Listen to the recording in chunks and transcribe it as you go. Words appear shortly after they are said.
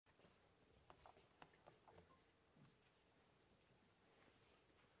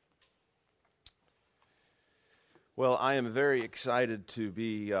Well, I am very excited to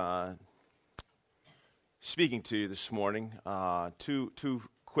be speaking to you this morning. Two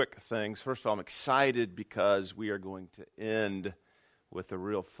quick things. First of all, I'm excited because we are going to end with a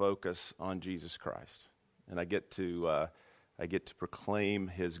real focus on Jesus Christ, and I get to proclaim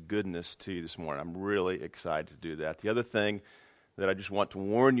His goodness to you this morning. I'm really excited to do that. The other thing that I just want to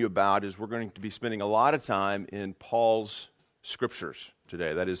warn you about is we're going to be spending a lot of time in Paul's scriptures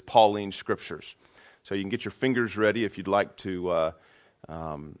today. That is Pauline scriptures. So you can get your fingers ready if you'd like to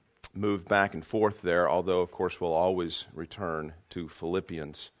move back and forth there, although, of course, we'll always return to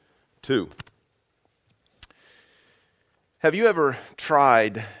Philippians 2. Have you ever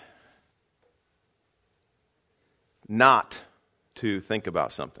tried not to think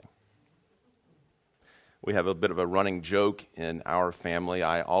about something? We have a bit of a running joke in our family.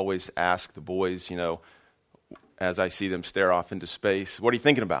 I always ask the boys, as I see them stare off into space, what are you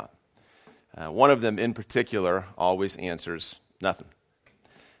thinking about? One of them in particular always answers nothing.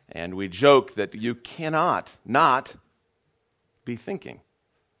 And we joke that you cannot not be thinking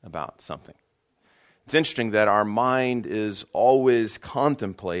about something. It's interesting that our mind is always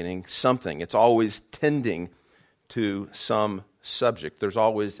contemplating something. It's always tending to some subject. There's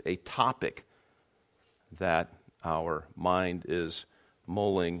always a topic that our mind is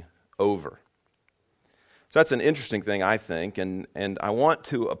mulling over. So that's an interesting thing, I think, and I want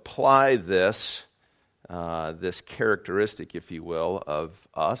to apply this characteristic, if you will, of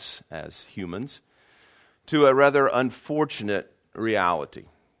us as humans to a rather unfortunate reality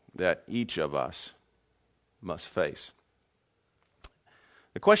that each of us must face.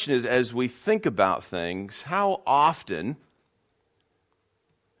 The question is, as we think about things, how often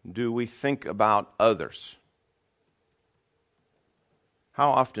do we think about others? How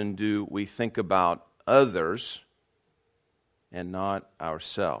often do we think about others and not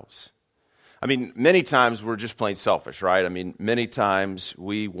ourselves? I mean, many times we're just plain selfish, right? I mean, many times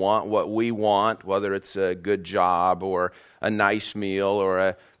we want what we want, whether it's a good job or a nice meal or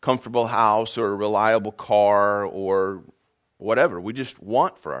a comfortable house or a reliable car or whatever. We just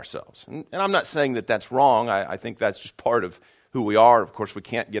want for ourselves. And I'm not saying that that's wrong. I think that's just part of who we are. Of course, we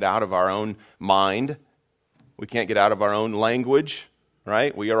can't get out of our own mind. We can't get out of our own language.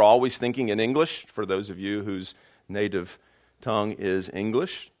 Right? We are always thinking in English, for those of you whose native tongue is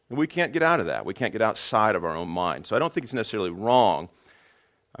English. And we can't get out of that. We can't get outside of our own mind. So I don't think it's necessarily wrong.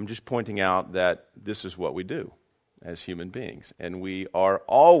 I'm just pointing out that this is what we do as human beings. And we are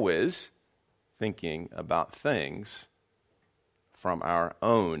always thinking about things from our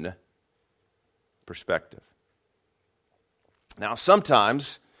own perspective. Now,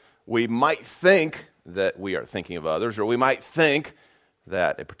 sometimes we might think that we are thinking of others, or we might think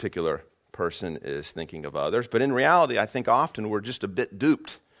that a particular person is thinking of others. But in reality, I think often we're just a bit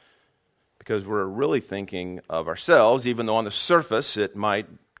duped because we're really thinking of ourselves, even though on the surface it might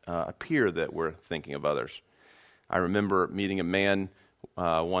appear that we're thinking of others. I remember meeting a man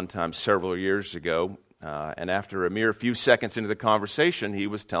one time several years ago, and after a mere few seconds into the conversation, he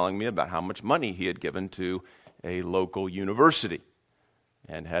was telling me about how much money he had given to a local university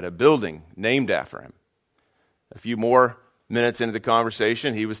and had a building named after him. A few more minutes into the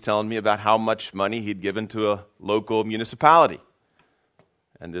conversation, he was telling me about how much money he'd given to a local municipality.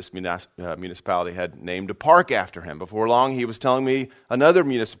 And this municipality had named a park after him. Before long, he was telling me another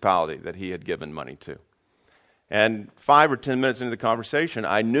municipality that he had given money to. And 5 or 10 minutes into the conversation,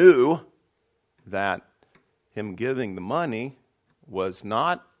 I knew that him giving the money was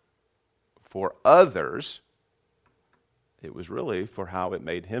not for others. It was really for how it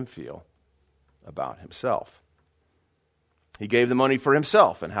made him feel about himself. He gave the money for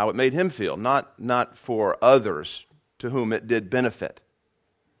himself and how it made him feel, not for others to whom it did benefit.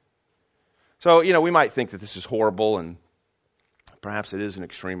 So, we might think that this is horrible, and perhaps it is an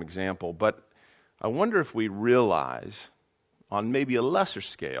extreme example, but I wonder if we realize, on maybe a lesser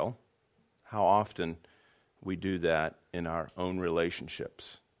scale, how often we do that in our own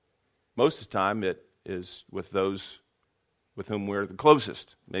relationships. Most of the time, it is with those with whom we're the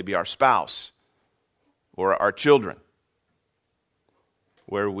closest, maybe our spouse or our children,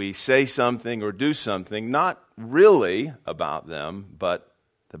 where we say something or do something not really about them, but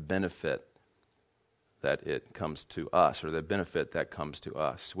the benefit that it comes to us, or the benefit that comes to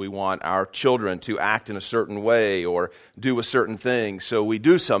us. We want our children to act in a certain way or do a certain thing, so we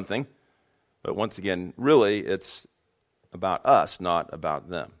do something, but once again, really it's about us, not about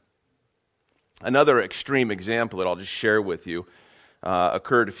them. Another extreme example that I'll just share with you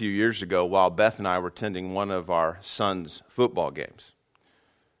occurred a few years ago while Beth and I were attending one of our son's football games.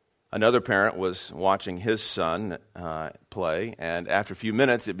 Another parent was watching his son play, and after a few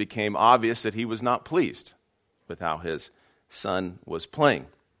minutes, it became obvious that he was not pleased with how his son was playing.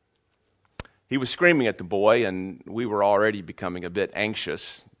 He was screaming at the boy, and we were already becoming a bit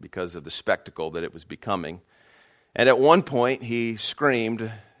anxious because of the spectacle that it was becoming. And at one point, he screamed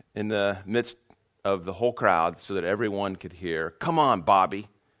in the midst of the whole crowd so that everyone could hear, "Come on, Bobby.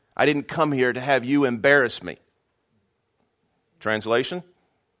 I didn't come here to have you embarrass me." Translation?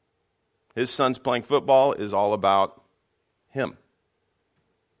 His son's playing football is all about him,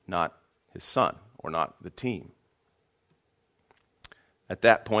 not his son or not the team. At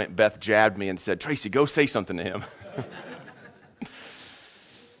that point, Beth jabbed me and said, "Tracy, go say something to him."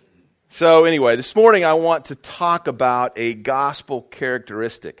 So anyway, this morning I want to talk about a gospel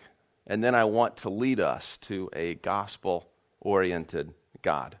characteristic, and then I want to lead us to a gospel-oriented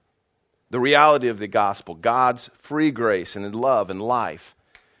God. The reality of the gospel, God's free grace and love and life,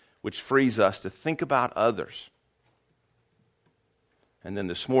 which frees us to think about others. And then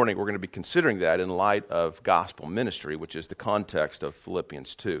this morning we're going to be considering that in light of gospel ministry, which is the context of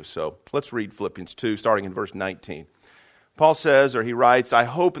Philippians 2. So let's read Philippians 2, starting in verse 19. Paul says, or he writes, "I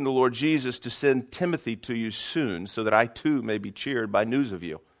hope in the Lord Jesus to send Timothy to you soon, so that I too may be cheered by news of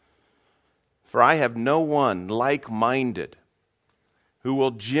you. For I have no one like-minded who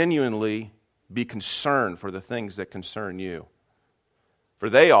will genuinely be concerned for the things that concern you. For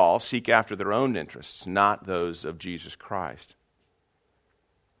they all seek after their own interests, not those of Jesus Christ.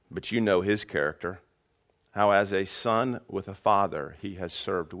 But you know his character, how as a son with a father he has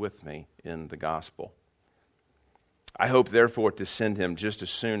served with me in the gospel. I hope therefore to send him just as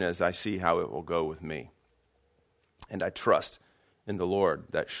soon as I see how it will go with me. And I trust in the Lord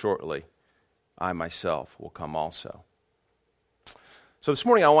that shortly I myself will come also." So this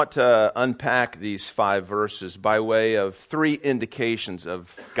morning I want to unpack these 5 verses by way of 3 indications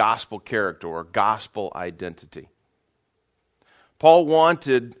of gospel character or gospel identity. Paul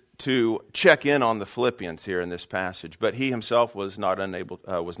wanted to check in on the Philippians here in this passage, but he himself was not able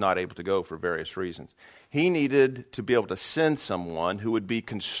to go for various reasons. He needed to be able to send someone who would be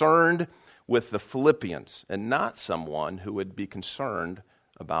concerned with the Philippians and not someone who would be concerned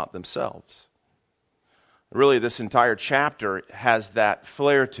about themselves. Really, this entire chapter has that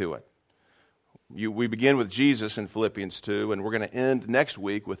flair to it. We begin with Jesus in Philippians 2, and we're going to end next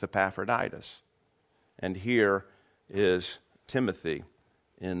week with Epaphroditus. And here is Timothy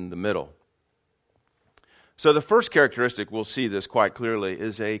in the middle. So the first characteristic, we'll see this quite clearly,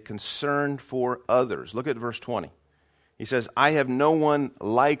 is a concern for others. Look at verse 20. He says, "I have no one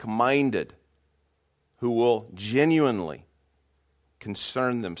like-minded who will genuinely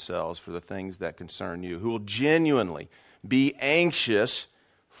concern themselves for the things that concern you, who will genuinely be anxious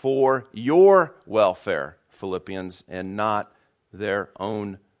for your welfare, Philippians, and not their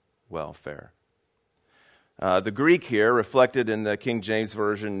own welfare." The Greek here, reflected in the King James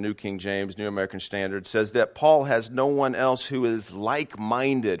Version, New King James, New American Standard, says that Paul has no one else who is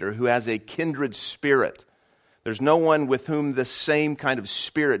like-minded or who has a kindred spirit. There's no one with whom the same kind of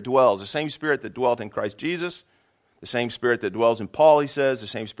spirit dwells. The same spirit that dwelt in Christ Jesus, the same spirit that dwells in Paul, he says, the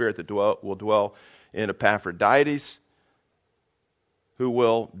same spirit that will dwell in Epaphroditus, who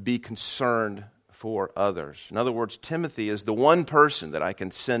will be concerned for others. In other words, Timothy is the one person that I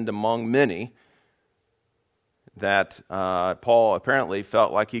can send among many that Paul apparently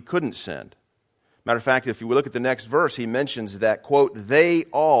felt like he couldn't send. Matter of fact, if you look at the next verse, he mentions that, quote, "they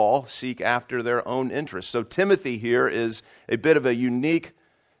all seek after their own interests." So Timothy here is a bit of a unique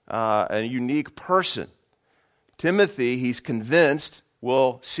person. Timothy, he's convinced,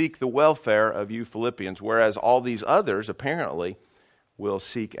 will seek the welfare of you Philippians, whereas all these others apparently will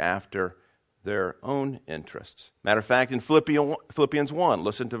seek after their own interests. Matter of fact, in Philippians 1,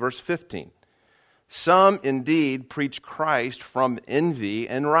 listen to verse 15. "Some indeed preach Christ from envy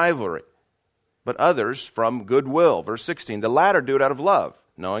and rivalry, but others from goodwill." Verse 16, "The latter do it out of love,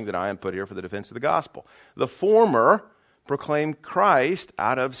 knowing that I am put here for the defense of the gospel. The former proclaim Christ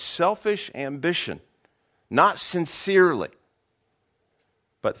out of selfish ambition, not sincerely,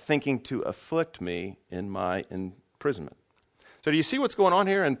 but thinking to afflict me in my imprisonment." So do you see what's going on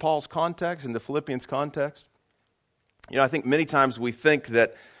here in Paul's context, in the Philippians context? You know, I think many times we think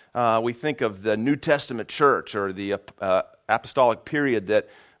of the New Testament church or the apostolic period, that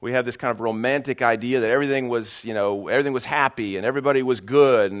we have this kind of romantic idea that everything was happy and everybody was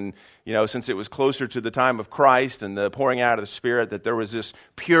good, and since it was closer to the time of Christ and the pouring out of the Spirit, that there was this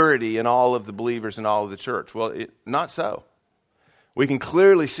purity in all of the believers and all of the church. Well, not so. We can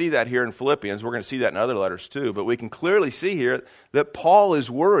clearly see that here in Philippians. We're going to see that in other letters too, but we can clearly see here that Paul is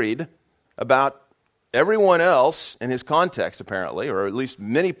worried about everyone else in his context, apparently, or at least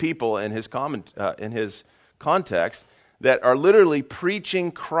many people in his context, that are literally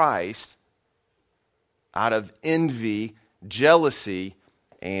preaching Christ out of envy, jealousy,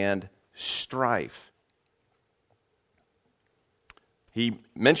 and strife. He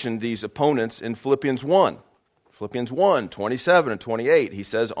mentioned these opponents in Philippians 1. Philippians 1, 27 and 28, he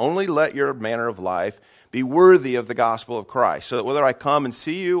says, "Only let your manner of life be worthy of the gospel of Christ, so that whether I come and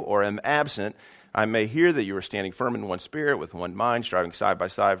see you or am absent, I may hear that you are standing firm in one spirit, with one mind, striving side by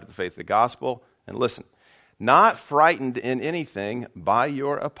side for the faith of the gospel." And listen, "not frightened in anything by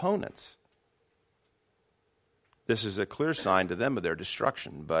your opponents." This is a clear sign to them of their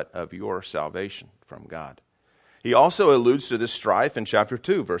destruction, but of your salvation from God. He also alludes to this strife in chapter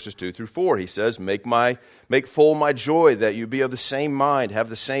 2, verses 2 through 4. He says, make full my joy, that you be of the same mind, have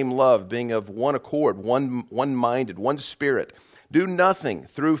the same love, being of one accord, one-minded, one spirit. Do nothing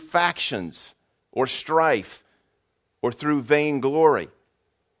through factions or strife or through vainglory,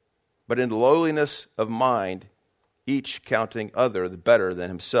 but in lowliness of mind, each counting other the better than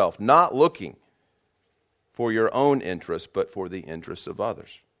himself, not looking for your own interest, but for the interests of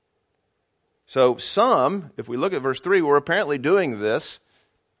others. So some, if we look at verse 3, were apparently doing this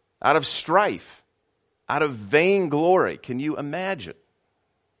out of strife, out of vainglory. Can you imagine?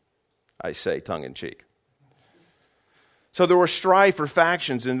 I say tongue-in-cheek. So there were strife or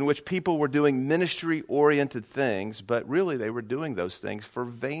factions in which people were doing ministry-oriented things, but really they were doing those things for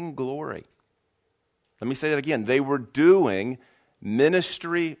vainglory. Let me say that again. They were doing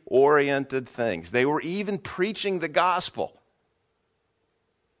ministry-oriented things. They were even preaching the gospel.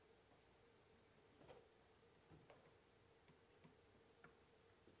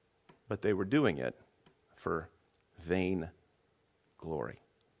 But they were doing it for vain glory.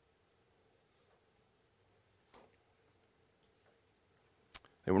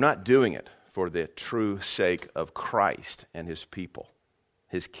 They were not doing it for the true sake of Christ and his people,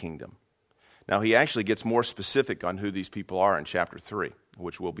 his kingdom. Now, he actually gets more specific on who these people are in chapter 3,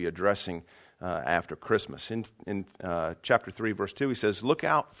 which we'll be addressing after Christmas. In chapter 3, verse 2, he says, "Look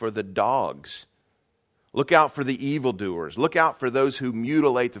out for the dogs. Look out for the evildoers. Look out for those who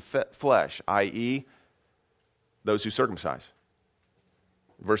mutilate the flesh," i.e., those who circumcise.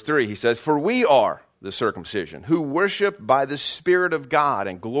 Verse 3, he says, "For we are the circumcision, who worship by the Spirit of God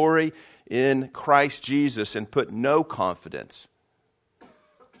and glory in Christ Jesus and put no confidence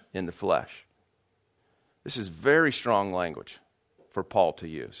in the flesh." This is very strong language for Paul to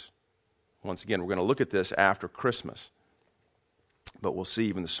use. Once again, we're going to look at this after Christmas. But we'll see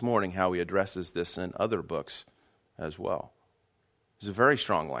even this morning how he addresses this in other books as well. It's a very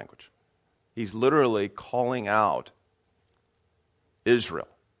strong language. He's literally calling out Israel.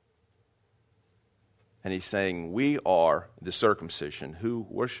 And he's saying, we are the circumcision who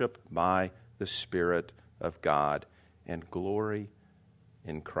worship by the Spirit of God and glory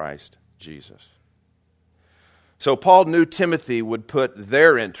in Christ Jesus. So Paul knew Timothy would put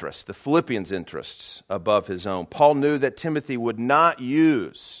their interests, the Philippians' interests, above his own. Paul knew that Timothy would not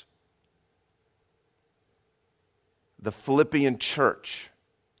use the Philippian church.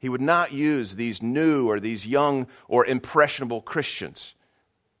 He would not use these new or these young or impressionable Christians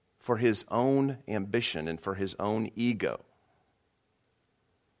for his own ambition and for his own ego,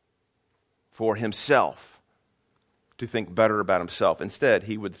 for himself, to think better about himself. Instead,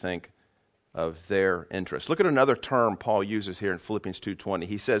 he would think of their interests. Look at another term Paul uses here in Philippians 2:20.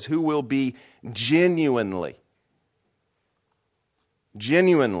 He says, "Who will be genuinely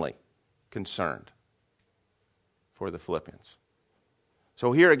concerned for the Philippians."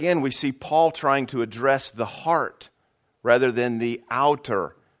 So here again we see Paul trying to address the heart rather than the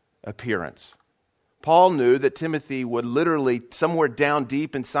outer appearance. Paul knew that Timothy would literally, somewhere down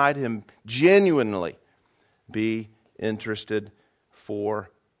deep inside him, genuinely be interested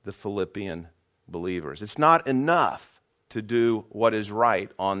for the Philippian believers. It's not enough to do what is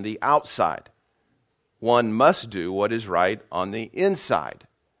right on the outside. One must do what is right on the inside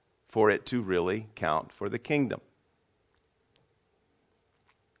for it to really count for the kingdom.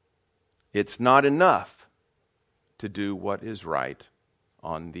 It's not enough to do what is right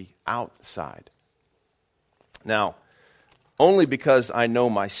on the outside. Now, only because I know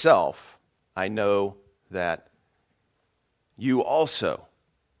myself, I know that you also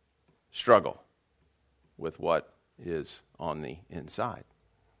struggle with what is on the inside.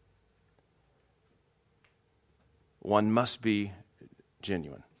 One must be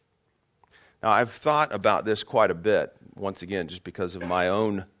genuine. Now, I've thought about this quite a bit, once again, just because of my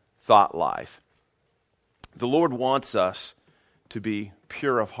own thought life. The Lord wants us to be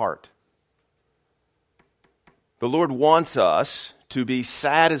pure of heart. The Lord wants us to be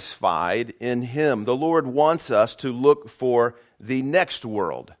satisfied in Him. The Lord wants us to look for the next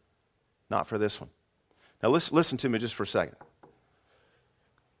world, not for this one. Now listen to me just for a second.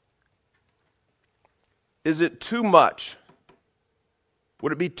 Is it too much?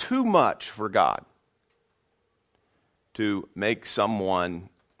 Would it be too much for God to make someone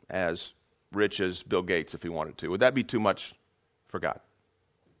as rich as Bill Gates if he wanted to? Would that be too much for God?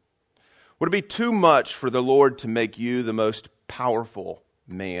 Would it be too much for the Lord to make you the most powerful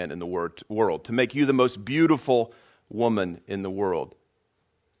man in the world, to make you the most beautiful woman in the world?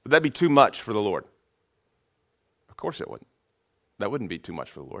 Would that be too much for the Lord? Of course it wouldn't. That wouldn't be too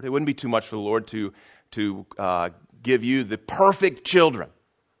much for the Lord. It wouldn't be too much for the Lord to give you the perfect children.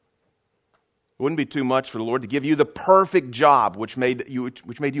 It wouldn't be too much for the Lord to give you the perfect job, which made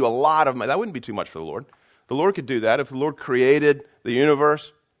you a lot of money. That wouldn't be too much for the Lord. The Lord could do that. If the Lord created the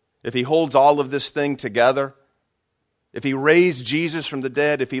universe, if he holds all of this thing together, if he raised Jesus from the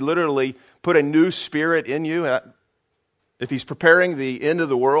dead, if he literally put a new spirit in you, if he's preparing the end of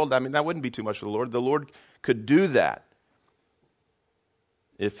the world, I mean, that wouldn't be too much for the Lord. The Lord could do that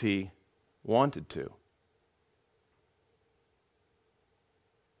if he wanted to.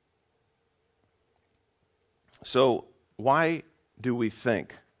 So, why do we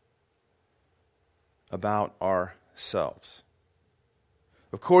think about ourselves?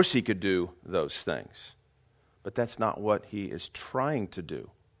 Of course he could do those things, but that's not what he is trying to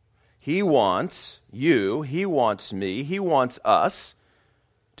do. He wants you, he wants me, he wants us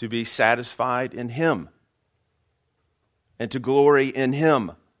to be satisfied in him and to glory in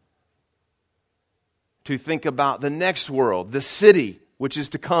him. To think about the next world, the city which is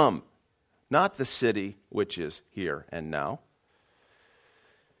to come, not the city which is here and now.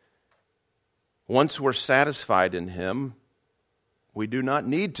 Once we're satisfied in him, we do not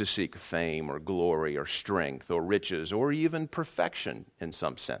need to seek fame or glory or strength or riches or even perfection in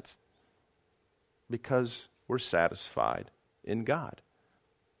some sense, because we're satisfied in God.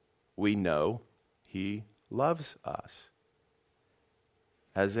 We know he loves us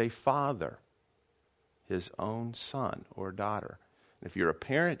as a father, his own son or daughter. If you're a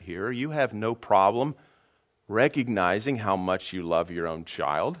parent here, you have no problem recognizing how much you love your own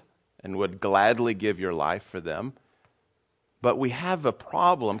child and would gladly give your life for them. But we have a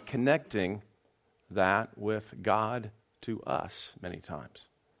problem connecting that with God to us many times.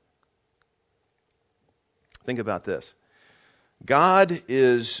 Think about this. God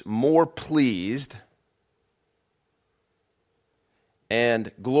is more pleased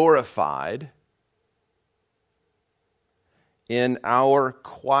and glorified in our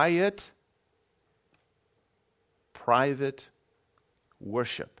quiet, private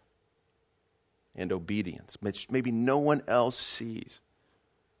worship and obedience, which maybe no one else sees.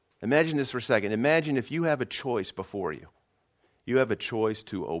 Imagine this for a second. Imagine if you have a choice before you. You have a choice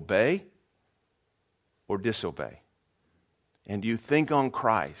to obey or disobey. And you think on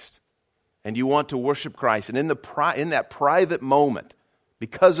Christ, and you want to worship Christ. And in that private moment,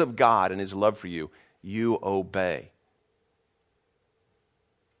 because of God and his love for you, you obey.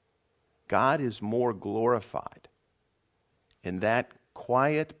 God is more glorified in that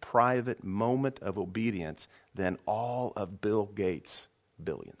quiet, private moment of obedience than all of Bill Gates'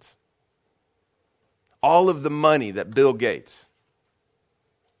 billions. All of the money that Bill Gates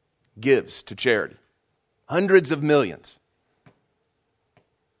gives to charity, hundreds of millions.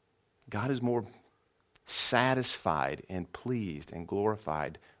 God is more satisfied and pleased and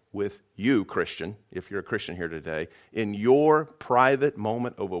glorified with you, Christian, if you're a Christian here today, in your private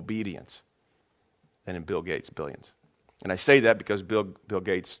moment of obedience than in Bill Gates' billions. And I say that because Bill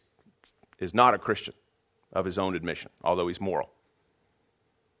Gates is not a Christian of his own admission, although he's moral.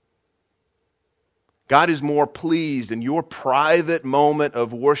 God is more pleased in your private moment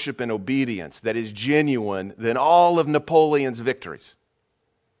of worship and obedience that is genuine than all of Napoleon's victories,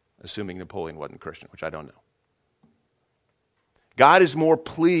 assuming Napoleon wasn't Christian, which I don't know. God is more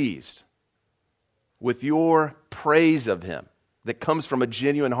pleased with your praise of him that comes from a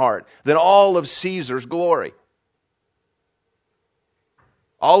genuine heart than all of Caesar's glory,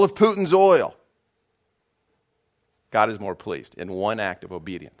 all of Putin's oil. God is more pleased in one act of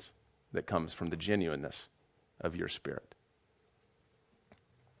obedience that comes from the genuineness of your spirit.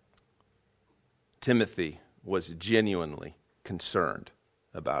 Timothy was genuinely concerned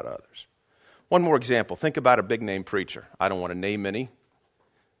about others. One more example. Think about a big-name preacher. I don't want to name any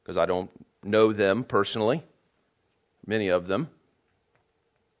because I don't know them personally, many of them.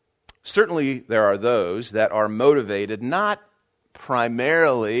 Certainly there are those that are motivated not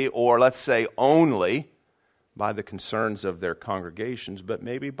primarily or let's say only by the concerns of their congregations, but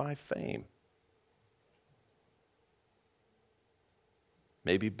maybe by fame.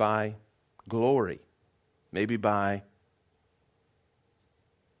 Maybe by glory. Maybe by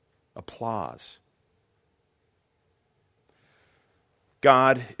applause.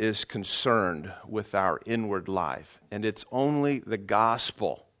 God is concerned with our inward life, and it's only the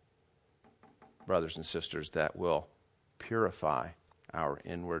gospel, brothers and sisters, that will purify our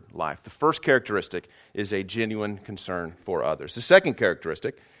inward life. The first characteristic is a genuine concern for others. The second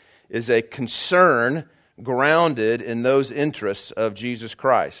characteristic is a concern grounded in those interests of Jesus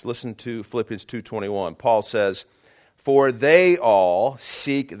Christ. Listen to Philippians 2:21. Paul says, "For they all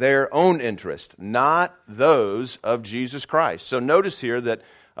seek their own interest, not those of Jesus Christ." So notice here that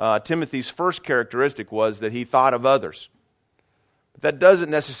Timothy's first characteristic was that he thought of others. But that doesn't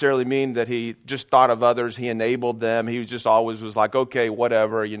necessarily mean that he just thought of others, he enabled them, he just always was like, okay,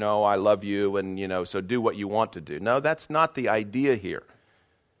 whatever, I love you, and so do what you want to do. No, that's not the idea here.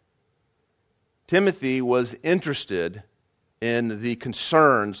 Timothy was interested in the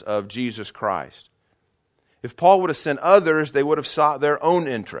concerns of Jesus Christ. If Paul would have sent others, they would have sought their own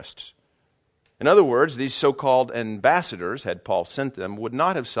interests. In other words, these so-called ambassadors, had Paul sent them, would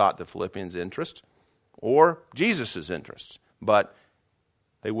not have sought the Philippians' interest or Jesus' interests, but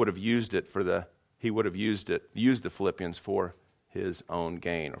they would have used it he would have used the Philippians for his own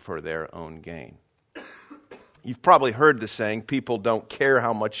gain or for their own gain. You've probably heard the saying, people don't care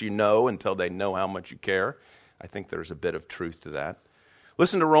how much you know until they know how much you care. I think there's a bit of truth to that.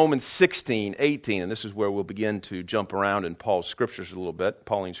 Listen to Romans 16:18, and this is where we'll begin to jump around in Paul's scriptures a little bit,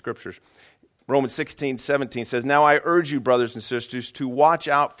 Pauline scriptures. Romans 16:17 says, "Now I urge you, brothers and sisters, to watch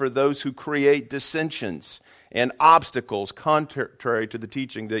out for those who create dissensions and obstacles contrary to the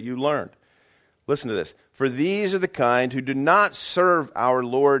teaching that you learned." Listen to this. "For these are the kind who do not serve our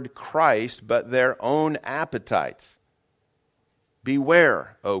Lord Christ, but their own appetites.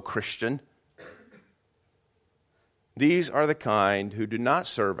 Beware, O Christian. These are the kind who do not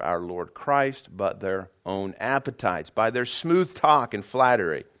serve our Lord Christ, but their own appetites. By their smooth talk and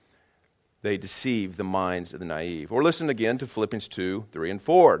flattery, they deceive the minds of the naive." Or listen again to Philippians 2:3 and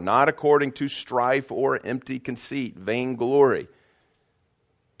 4. "Not according to strife or empty conceit, vainglory,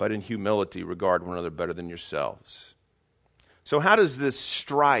 but in humility regard one another better than yourselves." So how does this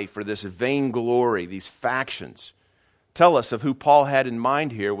strife or this vainglory, these factions, tell us of who Paul had in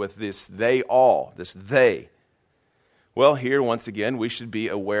mind here with this they all, this they? Well, here, once again, we should be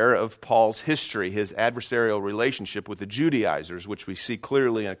aware of Paul's history, his adversarial relationship with the Judaizers, which we see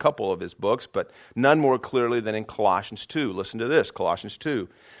clearly in a couple of his books, but none more clearly than in Colossians 2. Listen to this, Colossians 2.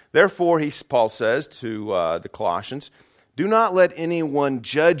 "Therefore," Paul says to the Colossians, "do not let anyone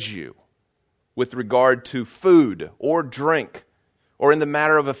judge you with regard to food or drink, or in the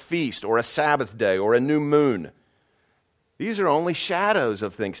matter of a feast, or a Sabbath day, or a new moon. These are only shadows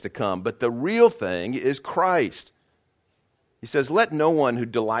of things to come, but the real thing is Christ." He says, "Let no one who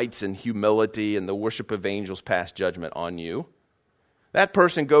delights in humility and the worship of angels pass judgment on you. That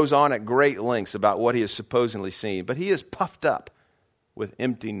person goes on at great lengths about what he has supposedly seen, but he is puffed up with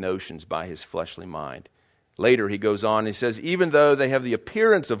empty notions by his fleshly mind." Later he goes on, he says, "Even though they have the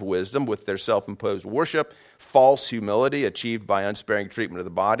appearance of wisdom with their self-imposed worship, false humility achieved by unsparing treatment of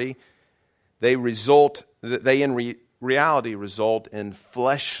the body, they in reality result in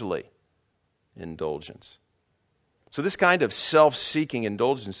fleshly indulgence." So this kind of self-seeking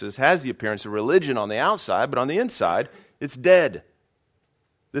indulgences has the appearance of religion on the outside, but on the inside, it's dead.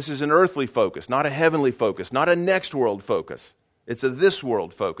 This is an earthly focus, not a heavenly focus, not a next world focus. It's a this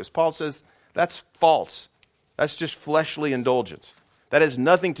world focus. Paul says that's false. That's just fleshly indulgence. That has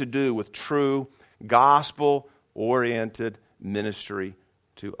nothing to do with true gospel-oriented ministry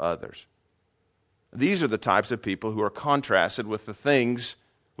to others. These are the types of people who are contrasted with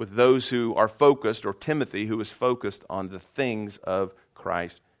those who are focused, or Timothy, who is focused on the things of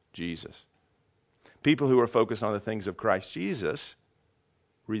Christ Jesus. People who are focused on the things of Christ Jesus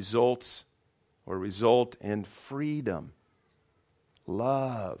result in freedom,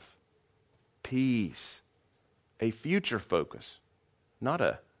 love, peace, a future focus, not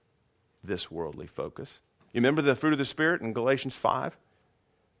a this worldly focus. You remember the fruit of the Spirit in Galatians 5?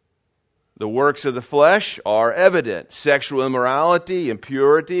 The works of the flesh are evident: sexual immorality,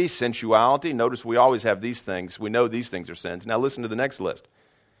 impurity, sensuality. Notice we always have these things. We know these things are sins. Now listen to the next list.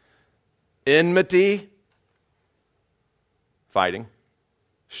 Enmity, fighting.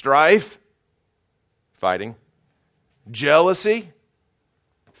 Strife, fighting. Jealousy,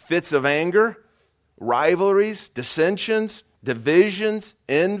 fits of anger, rivalries, dissensions, divisions,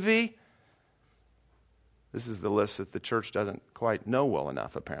 envy. This is the list that the church doesn't quite know well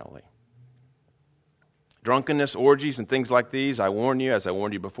enough, apparently. Drunkenness, orgies, and things like these, I warn you, as I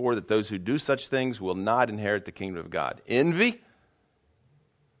warned you before, that those who do such things will not inherit the kingdom of God. Envy,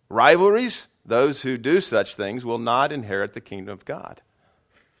 rivalries, those who do such things will not inherit the kingdom of God.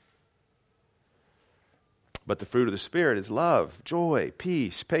 But the fruit of the Spirit is love, joy,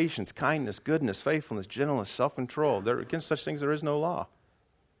 peace, patience, kindness, goodness, faithfulness, gentleness, self-control. Against such things there is no law.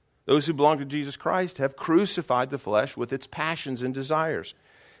 Those who belong to Jesus Christ have crucified the flesh with its passions and desires.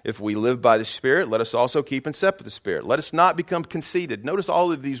 If we live by the Spirit, let us also keep in step with the Spirit. Let us not become conceited. Notice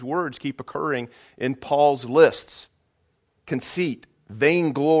all of these words keep occurring in Paul's lists. Conceit,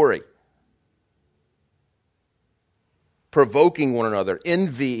 vainglory, provoking one another,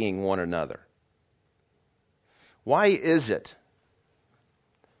 envying one another. Why is it?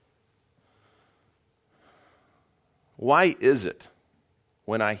 Why is it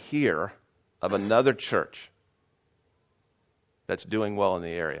when I hear of another church that's doing well in the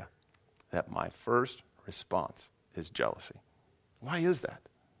area that my first response is jealousy? Why is that?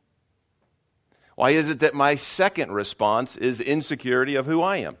 Why is it that my second response is insecurity of who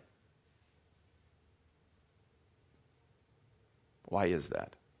I am? Why is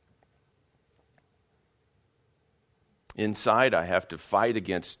that? Inside, I have to fight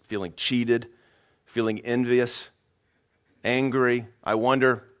against feeling cheated, feeling envious, angry. I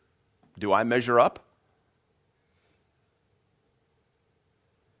wonder, do I measure up?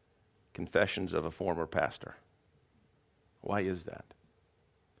 Confessions of a former pastor. Why is that?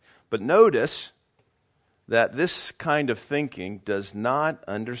 But notice that this kind of thinking does not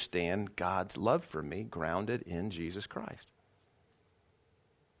understand God's love for me grounded in Jesus Christ.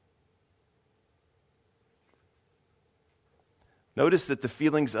 Notice that the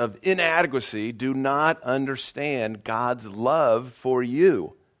feelings of inadequacy do not understand God's love for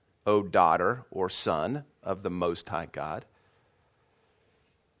you, O daughter or son of the Most High God.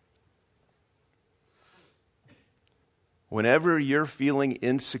 Whenever you're feeling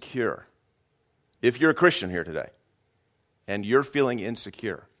insecure, if you're a Christian here today, and you're feeling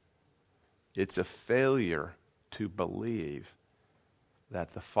insecure, it's a failure to believe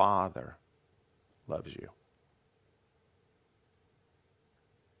that the Father loves you.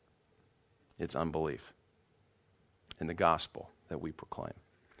 It's unbelief in the gospel that we proclaim.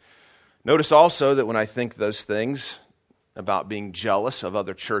 Notice also that when I think those things about being jealous of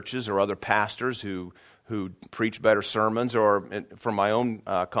other churches or other pastors who preach better sermons, or from my own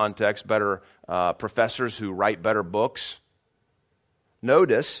context, better professors who write better books,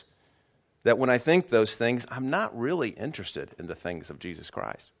 notice that when I think those things, I'm not really interested in the things of Jesus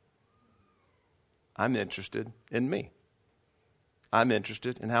Christ. I'm interested in me. I'm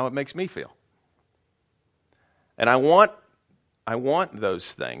interested in how it makes me feel. And I want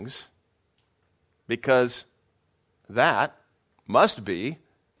those things because that must be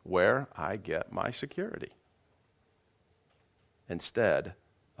where I get my security, instead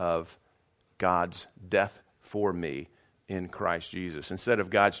of God's death for me in Christ Jesus, instead of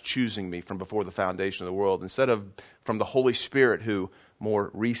God's choosing me from before the foundation of the world, instead of from the Holy Spirit who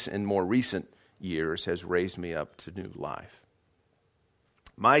in more recent years has raised me up to new life.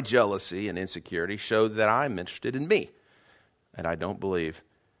 My jealousy and insecurity show that I'm interested in me, and I don't believe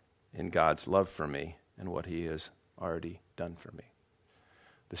in God's love for me and what He has already done for me.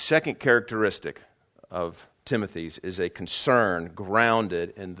 The second characteristic of Timothy's is a concern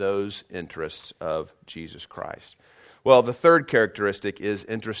grounded in those interests of Jesus Christ. Well, the third characteristic is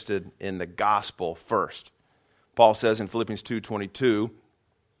interested in the gospel first. Paul says in Philippians 2:22,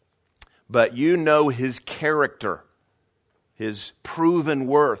 "But you know His character," His proven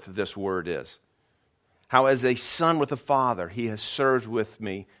worth, this word is. "How as a son with a father, He has served with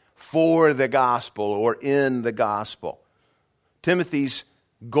me for the gospel," or in the gospel. Timothy's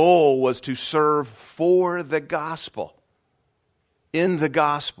goal was to serve for the gospel. In the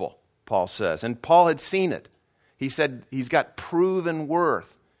gospel, Paul says. And Paul had seen it. He said he's got proven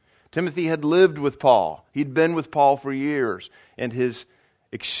worth. Timothy had lived with Paul. He'd been with Paul for years. And his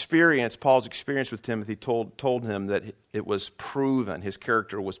experience, Paul's experience with Timothy told him that it was proven. His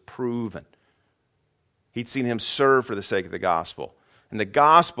character was proven. He'd seen him serve for the sake of the gospel. And the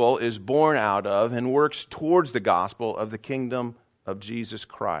gospel is born out of and works towards the gospel of the kingdom of Jesus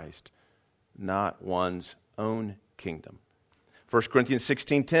Christ, not one's own kingdom. 1 Corinthians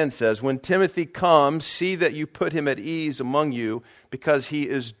 16:10 says, "When Timothy comes, see that you put him at ease among you, because he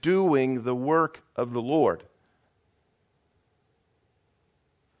is doing the work of the Lord."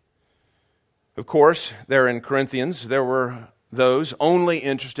 Of course, there in Corinthians, there were those only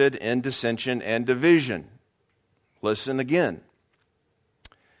interested in dissension and division. Listen again.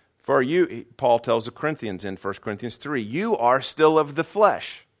 For you, Paul tells the Corinthians in 1 Corinthians 3, "You are still of the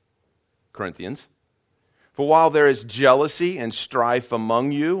flesh," Corinthians. "For while there is jealousy and strife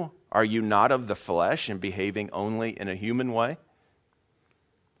among you, are you not of the flesh and behaving only in a human way?"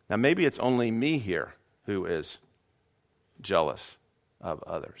 Now maybe it's only me here who is jealous of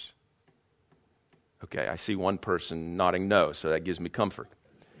others. Okay, I see one person nodding no, so that gives me comfort.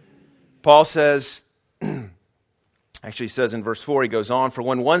 Paul says, actually says in verse 4, he goes on, for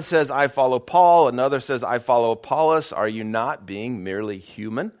when one says, I follow Paul, another says, I follow Apollos, are you not being merely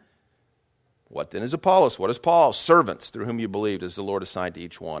human? What then is Apollos? What is Paul? Servants through whom you believed, as the Lord assigned to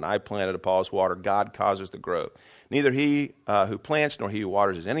each one. I planted, Apollos watered, God causes the growth. Neither he who plants nor he who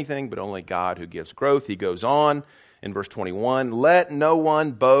waters is anything, but only God who gives growth. He goes on in verse 21, let no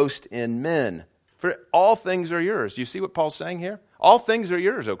one boast in men, for all things are yours. Do you see what Paul's saying here? All things are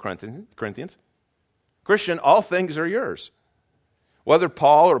yours, O Corinthians. Christian, all things are yours. Whether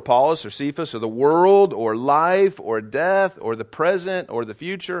Paul or Apollos or Cephas or the world or life or death or the present or the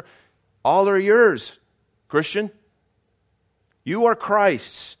future, all are yours, Christian. You are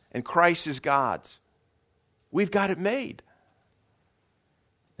Christ's and Christ is God's. We've got it made.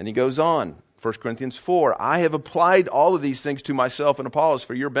 And he goes on, 1 Corinthians 4, I have applied all of these things to myself and Apollos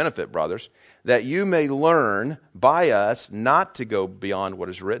for your benefit, brothers, that you may learn by us not to go beyond what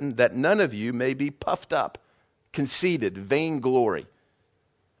is written, that none of you may be puffed up, conceited, vainglory,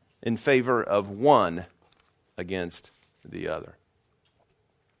 in favor of one against the other.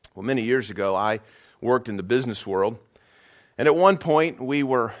 Well, many years ago, I worked in the business world, and at one point we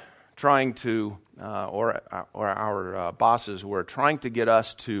were trying to, or our bosses were trying to get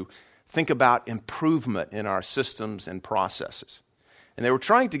us to think about improvement in our systems and processes. And they were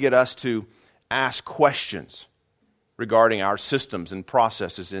trying to get us to ask questions regarding our systems and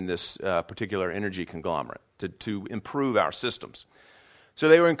processes in this particular energy conglomerate, to improve our systems. So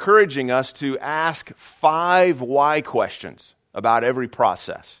they were encouraging us to ask 5 why questions about every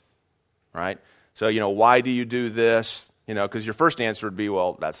process, right? So, why do you do this? Because your first answer would be,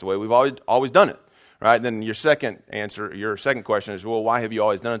 well, that's the way we've always done it, right? And then your second question is, well, why have you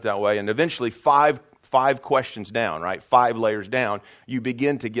always done it that way? And eventually 5 questions down, right? 5 layers down, you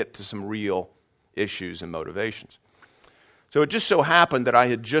begin to get to some real issues and motivations. So it just so happened that I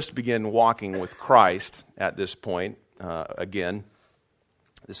had just begun walking with Christ at this point, again.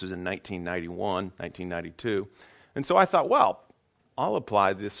 This was in 1992. And so I thought, well, I'll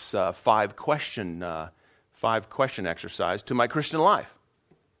apply this 5-question exercise to my Christian life.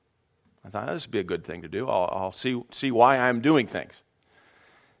 I thought this would be a good thing to do. I'll see why I'm doing things.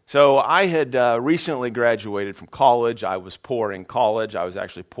 So I had recently graduated from college. I was poor in college. I was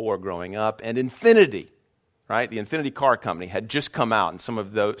actually poor growing up. And Infiniti, right? The Infiniti car company had just come out, and some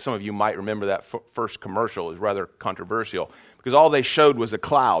of you might remember that first commercial. It was rather controversial because all they showed was a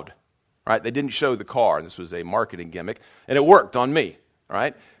cloud, right? They didn't show the car, and this was a marketing gimmick, and it worked on me,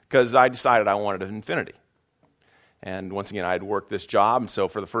 right? Because I decided I wanted an Infiniti. And once again, I had worked this job, and so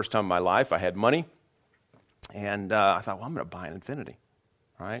for the first time in my life, I had money, and I thought, well, I'm going to buy an Infiniti,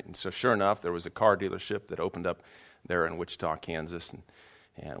 right? And so sure enough, there was a car dealership that opened up there in Wichita, Kansas,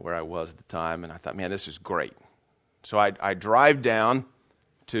 and where I was at the time, and I thought, man, this is great. So I drive down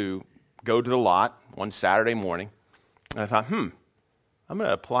to go to the lot one Saturday morning, and I thought, I'm going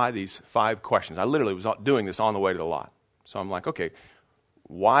to apply these 5 questions. I literally was doing this on the way to the lot. So I'm like, okay,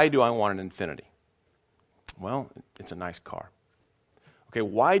 why do I want an Infiniti? Well, it's a nice car. Okay,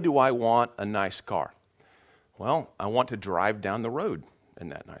 why do I want a nice car? Well, I want to drive down the road in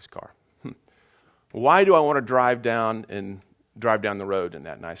that nice car. Why do I want to drive down the road in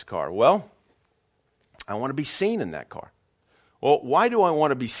that nice car? Well, I want to be seen in that car. Well, why do I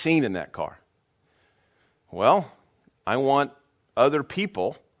want to be seen in that car? Well, I want other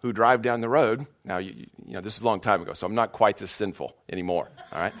people who drive down the road. Now, this is a long time ago, so I'm not quite this sinful anymore,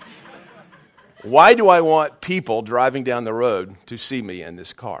 all right? Why do I want people driving down the road to see me in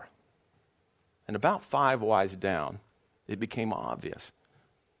this car? And about 5 whys down, it became obvious.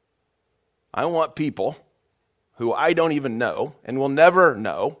 I want people who I don't even know and will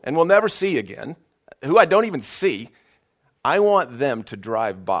never see again, who I don't even see. I want them to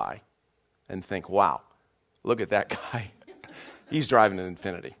drive by and think, wow, look at that guy. He's driving an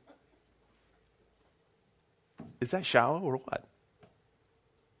Infiniti. Is that shallow or what?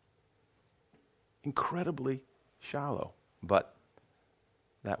 Incredibly shallow. But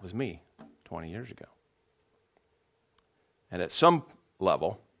that was me 20 years ago. And at some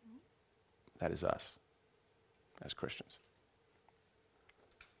level, that is us as Christians.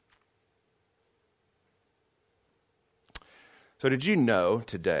 So did you know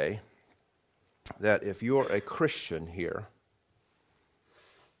today that if you're a Christian here,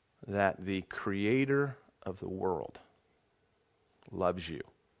 that the Creator of the world loves you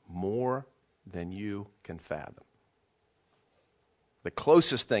more than you can fathom? The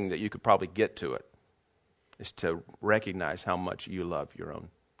closest thing that you could probably get to it is to recognize how much you love your own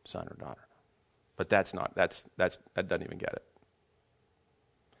son or daughter. But that doesn't even get it.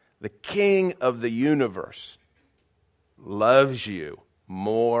 the King of the universe, loves you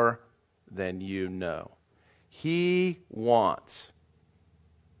more than you know. He wants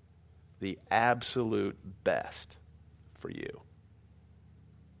the absolute best for you.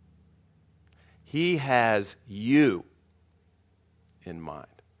 He has you in mind.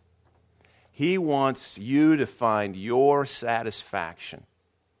 He wants you to find your satisfaction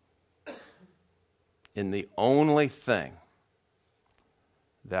in the only thing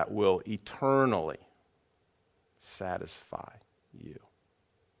that will eternally satisfy you.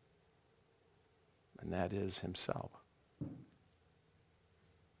 And that is himself.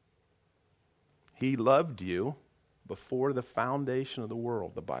 He loved you before the foundation of the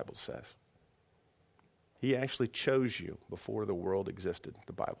world, the Bible says. He actually chose you before the world existed,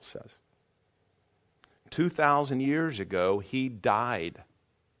 the Bible says. 2,000 years ago, he died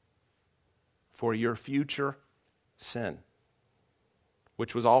for your future sin,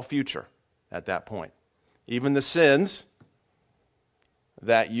 which was all future at that point. Even the sins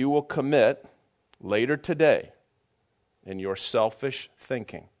that you will commit later today in your selfish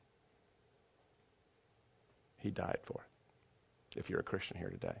thinking, he died for it, if you're a Christian here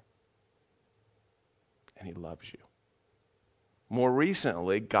today. And he loves you. More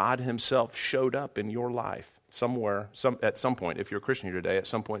recently, God himself showed up in your life somewhere, at some point, if you're a Christian here today, at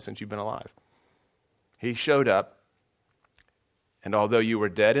some point since you've been alive. He showed up, and although you were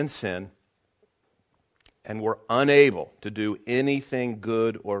dead in sin and were unable to do anything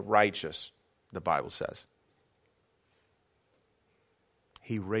good or righteous, the Bible says,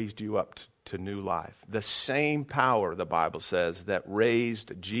 he raised you up to new life. The same power, the Bible says, that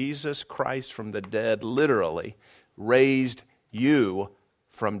raised Jesus Christ from the dead, literally, raised you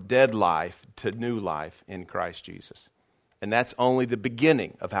from dead life to new life in Christ Jesus. And that's only the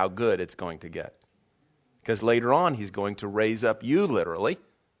beginning of how good it's going to get. Because later on, he's going to raise up you, literally,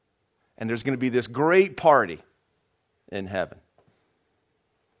 and there's going to be this great party in heaven.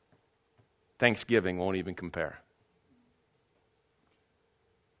 Thanksgiving won't even compare.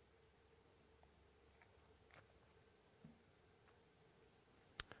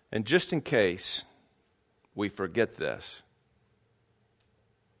 And just in case we forget this,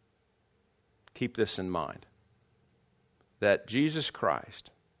 keep this in mind, that Jesus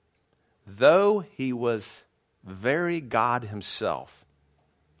Christ, though he was very God himself,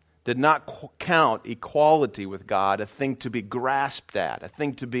 did not count equality with God a thing to be grasped at, a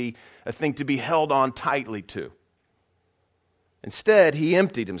thing to be held on tightly to. Instead, he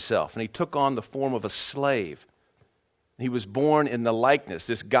emptied himself and he took on the form of a slave. He was born in the likeness,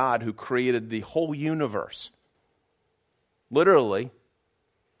 this God who created the whole universe, literally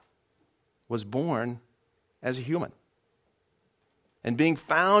was born as a human. And being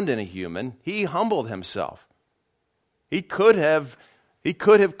found in a human, he humbled himself. He could have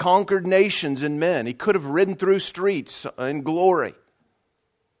conquered nations and men. He could have ridden through streets in glory.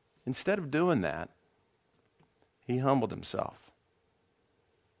 Instead of doing that, he humbled himself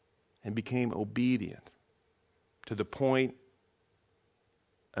and became obedient to the point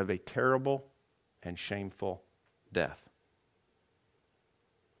of a terrible and shameful death.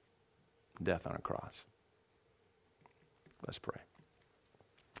 Death on a cross. Let's pray.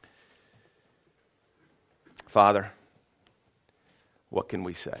 Father, what can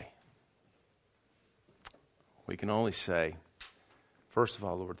we say? We can only say, first of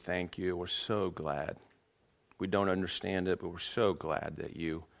all, Lord, thank you. We're so glad. We don't understand it, but we're so glad that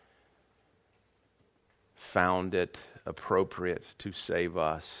you found it appropriate to save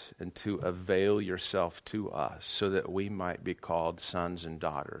us and to avail yourself to us so that we might be called sons and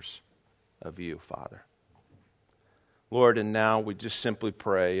daughters of you, Father. Lord, and now we just simply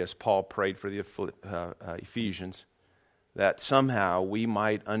pray, as Paul prayed for the Ephesians, that somehow we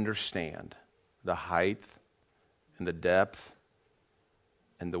might understand the height and the depth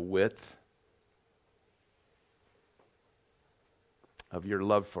and the width of your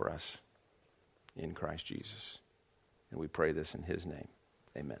love for us in Christ Jesus. And we pray this in his name.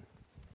 Amen.